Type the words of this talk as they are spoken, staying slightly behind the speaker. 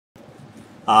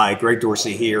Hi, Greg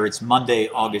Dorsey here. It's Monday,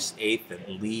 August 8th at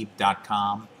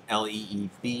Leeb.com,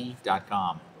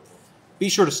 Leeb.com. Be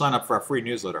sure to sign up for our free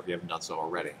newsletter if you haven't done so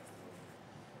already.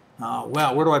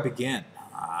 Well, where do I begin?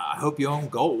 I hope you own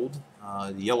gold.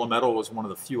 The yellow metal was one of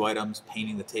the few items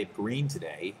painting the tape green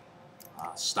today.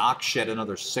 Stock shed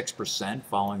another 6%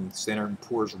 following Standard &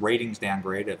 Poor's ratings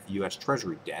downgrade of U.S.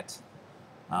 Treasury debt.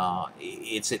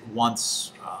 It's at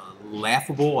once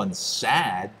laughable and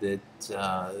sad that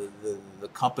the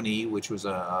company, which was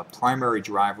a primary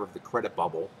driver of the credit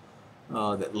bubble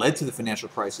that led to the financial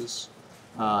crisis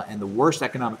and the worst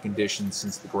economic conditions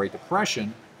since the Great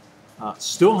Depression,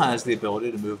 still has the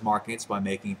ability to move markets by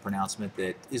making a pronouncement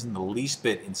that isn't the least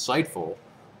bit insightful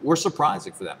or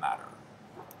surprising for that matter.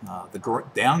 The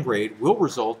downgrade will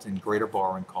result in greater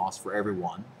borrowing costs for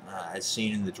everyone, as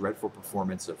seen in the dreadful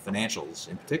performance of financials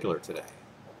in particular today.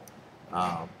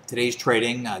 Today's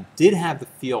trading did have the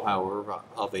feel, however,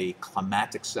 of a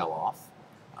climatic sell-off.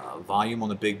 Volume on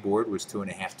the big board was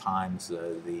 2.5 times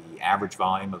the average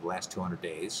volume of the last 200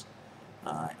 days.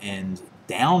 And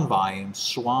down volume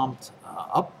swamped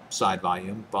upside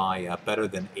volume by better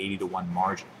than 80-to-1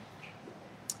 margin.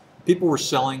 People were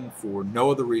selling for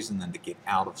no other reason than to get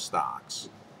out of stocks,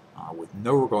 with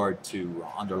no regard to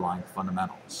underlying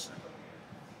fundamentals.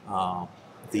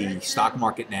 The stock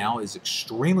market now is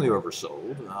extremely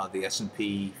oversold. The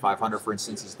S&P 500, for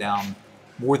instance, is down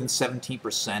more than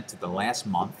 17% in the last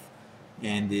month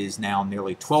and is now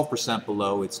nearly 12%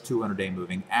 below its 200-day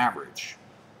moving average.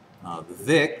 The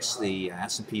VIX, the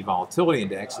S&P Volatility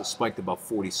Index, has spiked above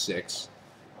 46,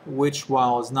 which,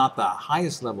 while is not the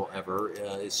highest level ever,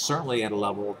 is certainly at a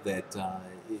level that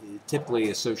is typically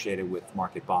associated with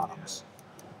market bottoms.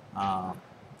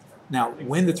 Now,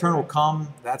 when the turn will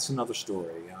come, that's another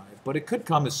story. But it could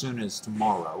come as soon as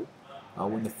tomorrow,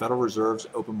 when the Federal Reserve's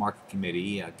Open Market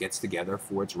Committee gets together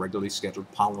for its regularly scheduled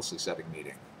policy-setting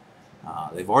meeting.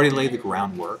 They've already laid the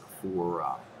groundwork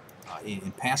for,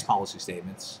 in past policy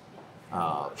statements,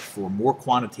 for more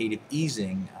quantitative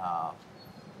easing,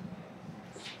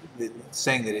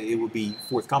 saying that it would be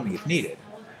forthcoming if needed.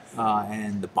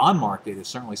 And the bond market is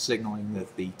certainly signaling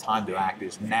that the time to act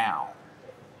is now.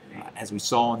 As we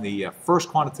saw in the first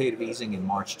quantitative easing in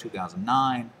March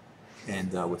 2009,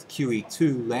 and with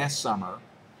QE2 last summer,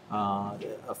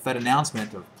 a Fed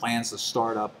announcement of plans to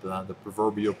start up the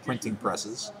proverbial printing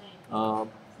presses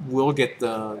will get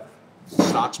the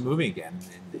stocks moving again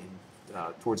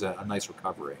towards a nice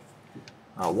recovery.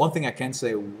 One thing I can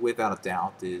say without a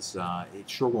doubt is it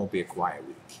sure won't be a quiet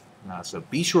week. So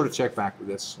be sure to check back with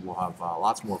us. We'll have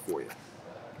lots more for you.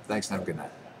 Thanks and have a good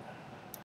night.